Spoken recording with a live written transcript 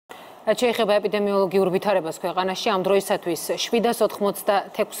რაც შეეხება ეპიდემიოლოგიურ ვითარებას ქვეყანაში, ამ დროისათვის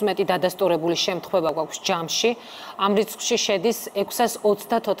 796 დადასტურებული შემთხვევა გვაქვს ჯამში. Ამ რიცხვში შედის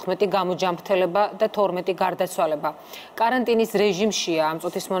 634 გამოჯანმრთელება და 12 გარდაცვალება. Კარანტინის რეჟიმშია ამ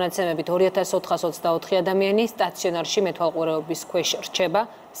წუთის მონაცემებით 2424 ადამიანი, სტაციონარში მეთვალყურეობის ქვეშ რჩება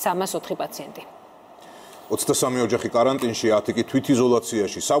 304 პაციენტი. 23 ოჯახი კარანტინში, 10 კი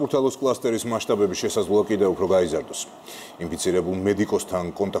თვითიზოლაციაში. საბურთალოს კლასტერის მასშტაბები შესაძლოა კიდევ უფრო გაიზარდოს. ინფიცირებულ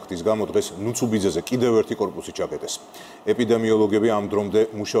მედიკოსთან კონტაქტის გამო დღეს ნუცუბიძეზე კიდევ ერთი კორპუსი ჩაკეტეს. ეპიდემიოლოგები ამ დრომდე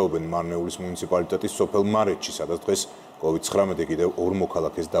მუშაობენ მარნეულის მუნიციპალიტეტის სოფელ მარეთში, სადაც დღეს COVID-19 კიდევ 2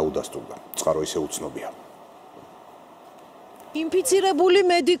 მოქალაქეს დაუდასტურდა. წყარო ისე უცნობია. ინფიცირებული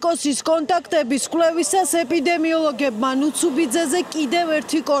მედიკოსის კონტაქტების კვლევისას ეპიდემიოლოგებმა ნუცუბიძეზე კიდევ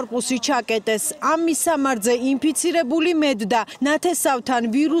ერთი კორპუსი ჩაკეტეს. ამ მისამართზე ინფიცირებული მედდა ნათესავთან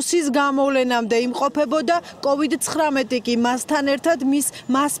ვირუსის გამოვლენამდე იმყოფებოდა, COVID-19 კი მასთან ერთად მის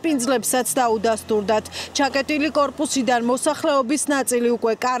მასპინძლებსაც დაუდასტურდათ. ჩაკეტილი კორპუსიდან მოსახლეობის ნაწილი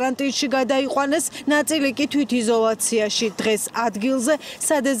უკვე კარანტინში გადაიყვანეს, ნაწილი კი თვითიზოლაციაში. დღეს ადგილზე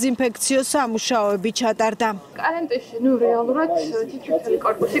სადეზინფექციო სამუშაოები ჩატარდა. კარანტინში, რეალურად თითქმის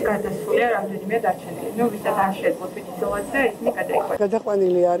კორპუსი გადასულია, რამდენიმე დარჩენილი. ვისაც არ შეძლო თვითიზოლაცია, ისინი გადაიყვანეს.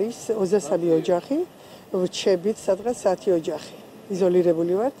 გადაყვანილი არის 23 ოჯახი, რჩებით სადღაც 10 ოჯახი.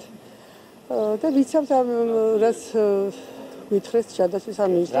 იზოლირებული ვართ და ვიცავთ ამ რაც მითხრეს ჯადასვის ამ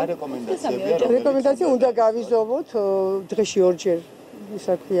მინისტრს. რეკომენდაცია უნდა გავიზოვოთ დღეში 2 ჯერ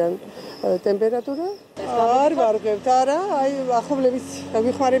ისა ქვიან ტემპერატურა. არ ვარღებთ, არა, აი ახლობლების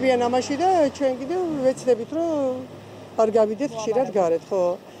გვიხმარებიან ამაში და ჩვენ კიდევ ვეცდებით რომ არ გავიდეთ ხშირად გარეთ, ხო?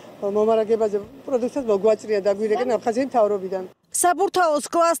 მომარაგებაზე პროდუქტად მოგვაწრია დაგვირეკენ აფხაზეთის მთავრობიდან. საბურთალოს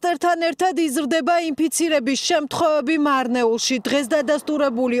კლასტერთან ერთად იზრდება ინფიცირების შემთხვევები მარნეულში. დღეს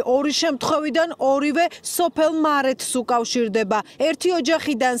დადასტურებული 2 შემთხვევიდან 2-ვე სოფელ მარეთს უკავშირდება. ერთი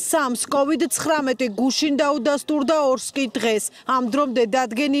ოჯახიდან 3-ს COVID-19 გუშინ დაუდასტურდა, 2-ს კი დღეს. ამ დრომდე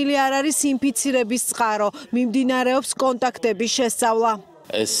დადგენილი არ არის ინფიცირების წყარო. მიმდინარეობს კონტაქტების შესწავლა.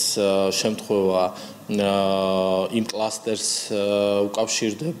 ეს შემთხვევა იმ კლასტერს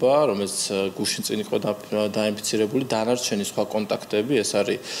უკავშირდება, რომელიც გუშინ წინ იყო დაინფიცირებული, დანარჩენი სხვა კონტაქტები, ეს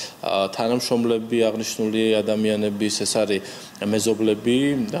არის თანამშრომლები, აღნიშნული ადამიანების, ეს არის მეზობლები,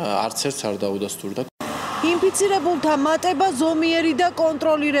 არც ერთს არ დაუდასტურდა. ინფიცირებულთა მატება ზომიერი და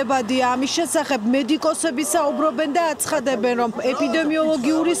კონტროლირებადია. ამის შესახებ მედიკოსები საუბრობენ და აცხადებენ, რომ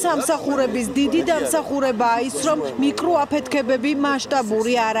ეპიდემიოლოგიური სამსახურების დიდი დამსახურებაა ის, რომ მიკროაფეთქებები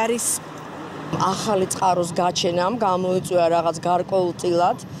მასშტაბური არ არის. ახალი წყაროს გაჩენამ გამოიწვია რაღაც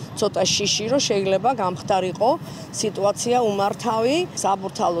გარკვეულწილად, ცოტა შიში, რომ შეიძლება გამხდარიყო სიტუაცია უმართავი.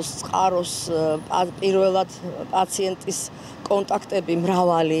 საბურთალოს წყაროს პირველად პაციენტის კონტაქტები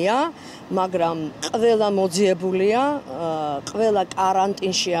მრავალია, მაგრამ ყველა მოძიებულია, ყველა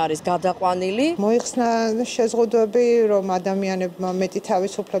კარანტინში არის გადაყვანილი. მოიხსნა შეზღუდვები, რომ ადამიანებმა მეტი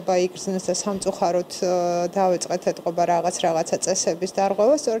თავისუფლება იგრძნეს და სამწუხაროდ დავიწყეთ ეთყობა რაღაცა წესების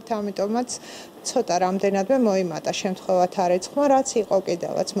დარღვევა, სწორედ ამიტომაც ცოტა რამდენადმე მოიმატა შემთხვევათ არეცხმა, რაც იყო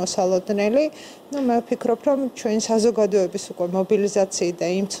კიდევაც მოსალოდნელი. მე ვფიქრობ, რომ ჩვენ საზოგადოების უკვე მობილიზაციით და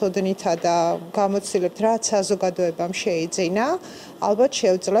იმ ცოდნითა და გამოცდილებთ, რაც საზოგადოებამ შეიძინა, ალბათ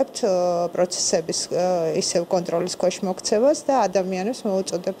შევძლებთ პროცესების ისევ კონტროლის ქვეშ მოქცევას და ადამიანებს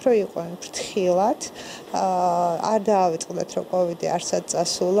მოუწოდებ, რომ იყვნენ ფრთხილად, არ დაავიწყდეთ, რომ COVID-ი არსად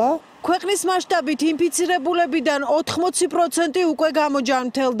წასულა. ქვეყნის მასშტაბით ინფიცირებულებიდან 80% უკვე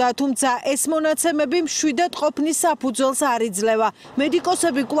გამოჯანმრთელდა, თუმცა ეს მონაცემები მშვიდად ყოფნის საფუძველს არ იძლევა.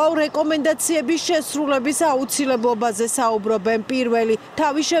 მედიკოსები კვლავ რეკომენდაციების შესრულების აუცილებლობაზე საუბრობენ. პირველი,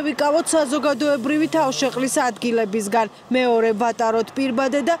 თავი შევიკავოთ საზოგადოებრივი თავშეყრის ადგილებისგან. მეორე, ვატაროთ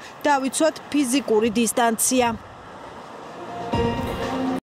პირბადე და დავიცვათ ფიზიკური დისტანცია.